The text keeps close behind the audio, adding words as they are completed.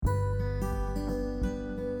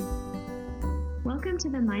to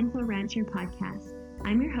the Mindful Rancher podcast.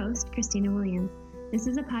 I'm your host, Christina Williams. This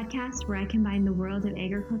is a podcast where I combine the world of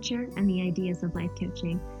agriculture and the ideas of life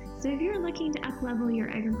coaching. So if you're looking to up-level your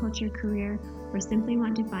agriculture career or simply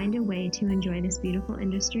want to find a way to enjoy this beautiful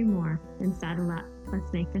industry more, then saddle up.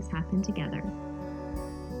 Let's make this happen together.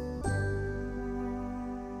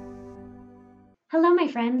 Hello, my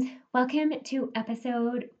friends. Welcome to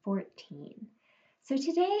episode 14. So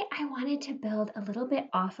today I wanted to build a little bit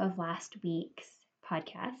off of last week's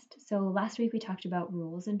podcast. So last week we talked about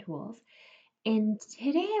rules and tools. And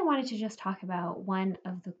today I wanted to just talk about one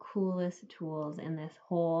of the coolest tools in this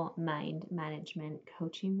whole mind management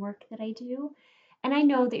coaching work that I do. And I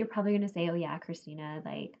know that you're probably going to say, oh yeah, Christina,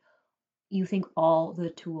 like you think all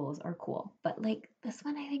the tools are cool. But like this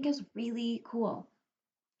one I think is really cool.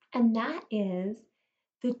 And that is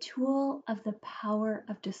the tool of the power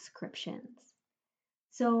of descriptions.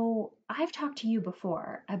 So I've talked to you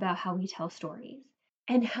before about how we tell stories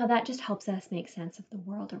and how that just helps us make sense of the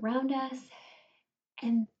world around us.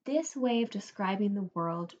 And this way of describing the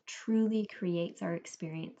world truly creates our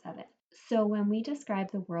experience of it. So when we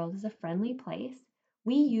describe the world as a friendly place,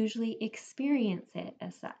 we usually experience it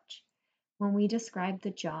as such. When we describe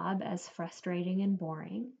the job as frustrating and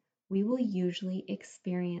boring, we will usually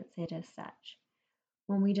experience it as such.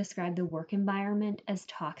 When we describe the work environment as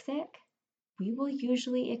toxic, we will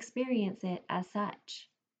usually experience it as such.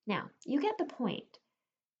 Now, you get the point.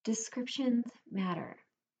 Descriptions matter.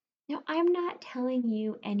 Now, I'm not telling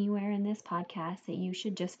you anywhere in this podcast that you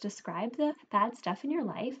should just describe the bad stuff in your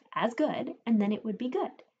life as good and then it would be good.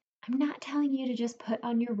 I'm not telling you to just put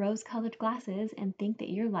on your rose-colored glasses and think that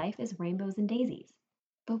your life is rainbows and daisies.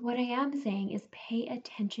 But what I am saying is pay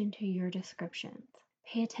attention to your descriptions.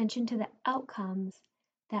 Pay attention to the outcomes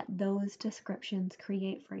that those descriptions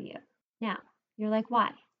create for you. Now, you're like, why?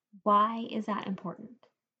 Why is that important?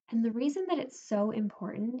 And the reason that it's so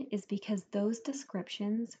important is because those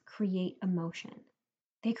descriptions create emotion.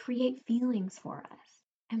 They create feelings for us.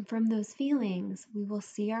 And from those feelings, we will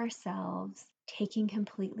see ourselves taking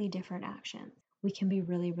completely different actions. We can be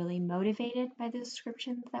really, really motivated by the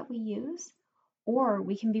descriptions that we use, or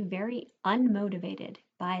we can be very unmotivated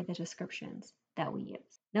by the descriptions that we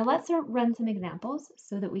use. Now let's run some examples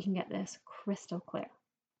so that we can get this crystal clear.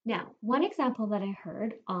 Now, one example that I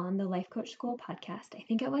heard on the Life Coach School podcast, I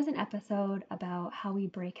think it was an episode about how we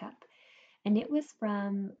break up. And it was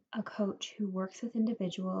from a coach who works with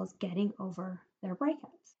individuals getting over their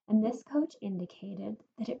breakups. And this coach indicated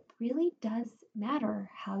that it really does matter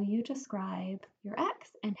how you describe your ex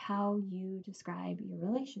and how you describe your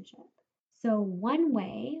relationship. So one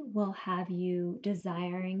way will have you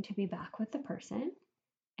desiring to be back with the person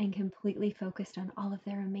and completely focused on all of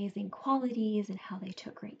their amazing qualities and how they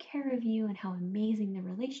took great care of you and how amazing the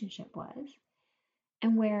relationship was.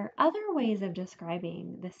 And where other ways of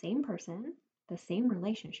describing the same person, the same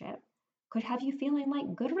relationship, could have you feeling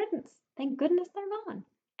like good riddance. Thank goodness they're gone.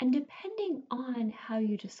 And depending on how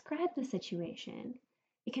you describe the situation,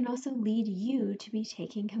 it can also lead you to be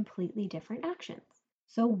taking completely different actions.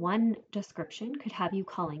 So one description could have you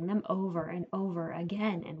calling them over and over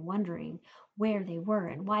again and wondering where they were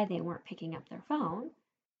and why they weren't picking up their phone.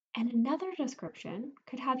 And another description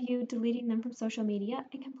could have you deleting them from social media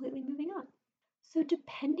and completely moving on. So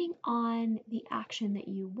depending on the action that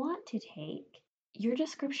you want to take, your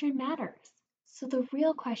description matters. So the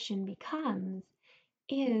real question becomes,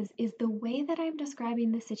 is the way that I'm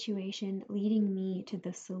describing the situation leading me to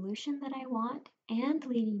the solution that I want and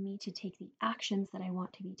leading me to take the actions that I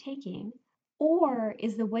want to be taking? Or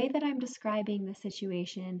is the way that I'm describing the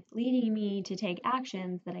situation leading me to take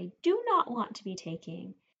actions that I do not want to be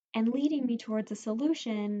taking and leading me towards a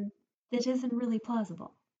solution that isn't really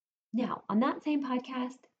plausible? Now, on that same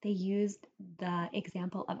podcast, they used the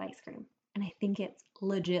example of ice cream, and I think it's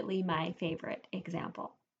legitly my favorite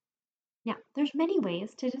example. Now, there's many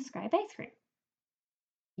ways to describe ice cream.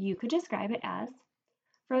 You could describe it as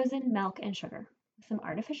frozen milk and sugar with some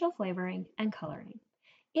artificial flavoring and coloring.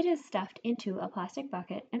 It is stuffed into a plastic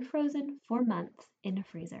bucket and frozen for months in a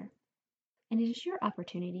freezer. And it is your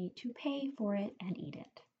opportunity to pay for it and eat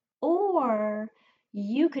it. Or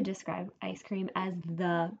you could describe ice cream as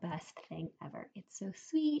the best thing ever. It's so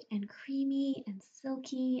sweet and creamy and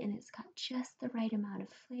silky, and it's got just the right amount of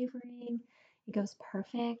flavoring. It goes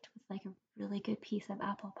perfect with like a really good piece of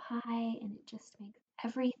apple pie, and it just makes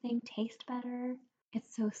everything taste better.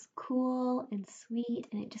 It's so cool and sweet,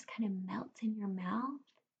 and it just kind of melts in your mouth.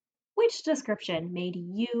 Which description made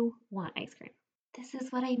you want ice cream? This is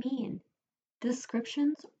what I mean.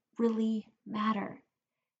 Descriptions really matter.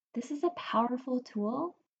 This is a powerful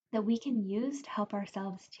tool that we can use to help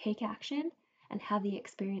ourselves take action and have the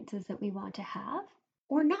experiences that we want to have.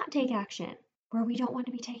 or not take action, where we don't want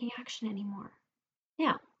to be taking action anymore.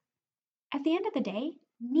 Now, at the end of the day,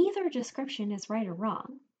 neither description is right or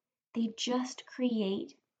wrong. They just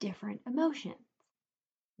create different emotions.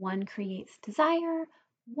 One creates desire,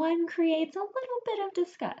 one creates a little bit of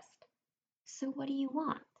disgust. So what do you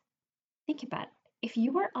want? Think about it. If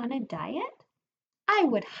you were on a diet, I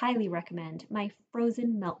would highly recommend my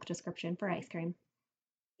frozen milk description for ice cream.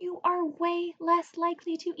 You are way less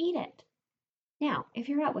likely to eat it. Now, if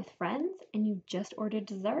you're out with friends and you just ordered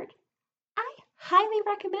dessert, I highly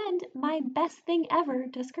recommend my best thing ever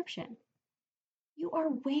description. You are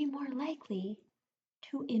way more likely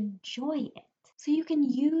to enjoy it. So you can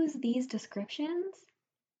use these descriptions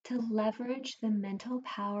to leverage the mental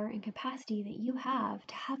power and capacity that you have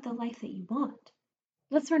to have the life that you want.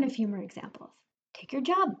 Let's run a few more examples. Take your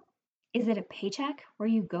job. Is it a paycheck where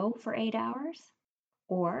you go for 8 hours?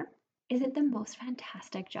 Or is it the most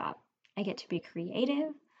fantastic job? I get to be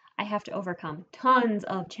creative. I have to overcome tons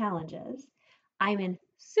of challenges. I'm in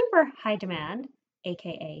super high demand,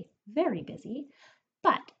 aka very busy,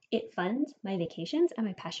 but it funds my vacations and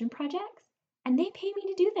my passion projects, and they pay me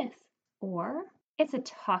to do this. Or it's a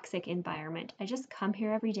toxic environment. I just come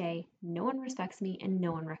here every day, no one respects me, and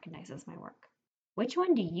no one recognizes my work. Which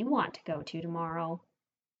one do you want to go to tomorrow?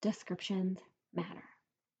 Descriptions matter.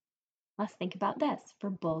 Let's think about this for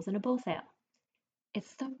bulls in a bull sale.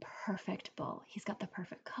 It's the perfect bull. He's got the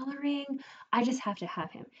perfect coloring. I just have to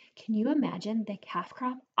have him. Can you imagine the calf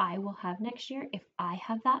crop I will have next year if I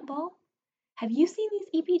have that bull? Have you seen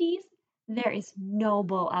these EPDs? There is no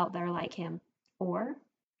bull out there like him. Or,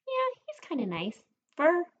 yeah, he's kind of nice.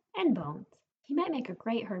 Fur and bones. He might make a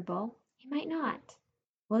great herd bull. He might not.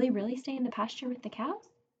 Will he really stay in the pasture with the cows?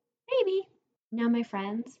 Maybe. Now, my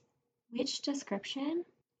friends, which description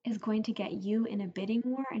is going to get you in a bidding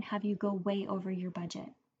war and have you go way over your budget?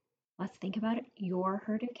 Let's think about it. Your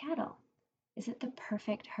herd of cattle. Is it the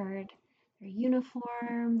perfect herd? They're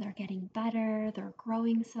uniform, they're getting better, they're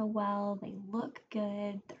growing so well, they look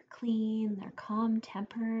good, they're clean, they're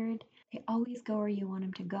calm-tempered, they always go where you want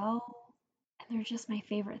them to go, and they're just my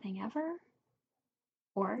favorite thing ever?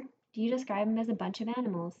 Or do you describe them as a bunch of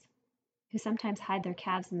animals who sometimes hide their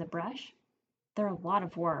calves in the brush? They're a lot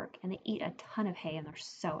of work and they eat a ton of hay and they're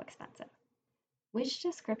so expensive. Which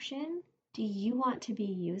description do you want to be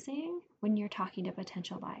using when you're talking to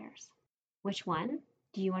potential buyers? Which one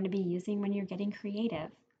do you want to be using when you're getting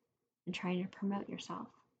creative and trying to promote yourself?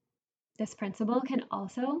 This principle can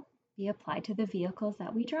also be applied to the vehicles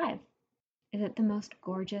that we drive. Is it the most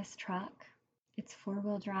gorgeous truck? It's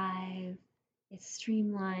four-wheel drive, it's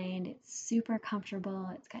streamlined, it's super comfortable,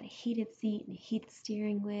 it's got a heated seat and a heated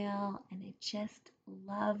steering wheel, and I just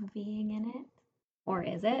love being in it? Or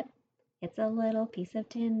is it? It's a little piece of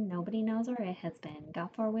tin, nobody knows where it has been,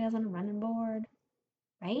 got four wheels and a running board,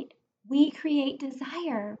 right? We create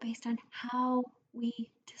desire based on how we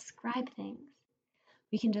describe things.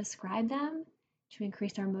 We can describe them to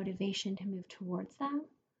increase our motivation to move towards them,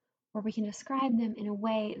 or we can describe them in a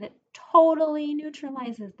way that totally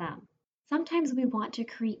neutralizes them. Sometimes we want to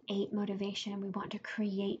create motivation, we want to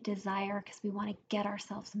create desire because we want to get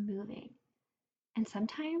ourselves moving. And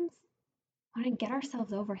sometimes we want to get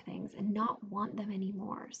ourselves over things and not want them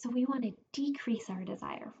anymore. So we want to decrease our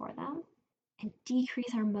desire for them and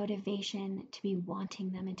decrease our motivation to be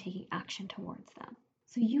wanting them and taking action towards them.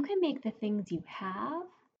 So you can make the things you have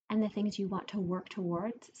and the things you want to work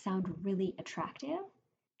towards sound really attractive.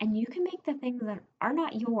 And you can make the things that are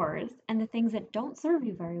not yours and the things that don't serve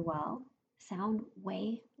you very well sound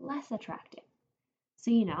way less attractive.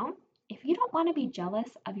 So, if you don't want to be jealous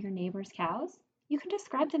of your neighbor's cows, you can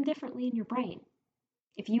describe them differently in your brain.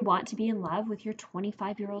 If you want to be in love with your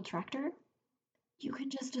 25-year-old tractor, you can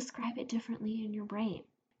just describe it differently in your brain.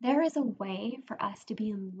 There is a way for us to be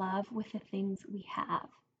in love with the things we have.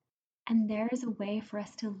 And there is a way for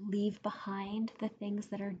us to leave behind the things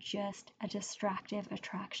that are just a distractive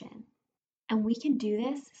attraction. And we can do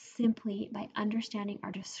this simply by understanding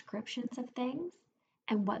our descriptions of things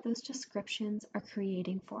and what those descriptions are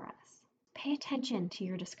creating for us. Pay attention to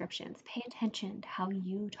your descriptions. Pay attention to how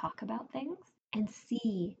you talk about things and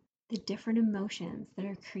see the different emotions that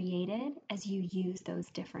are created as you use those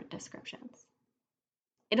different descriptions.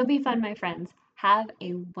 It'll be fun, my friends. Have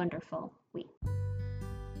a wonderful week.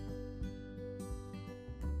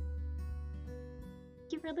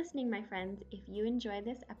 Thank you for listening, my friends. If you enjoyed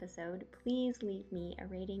this episode, please leave me a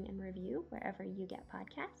rating and review wherever you get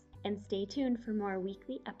podcasts. And stay tuned for more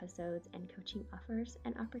weekly episodes and coaching offers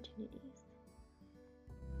and opportunities.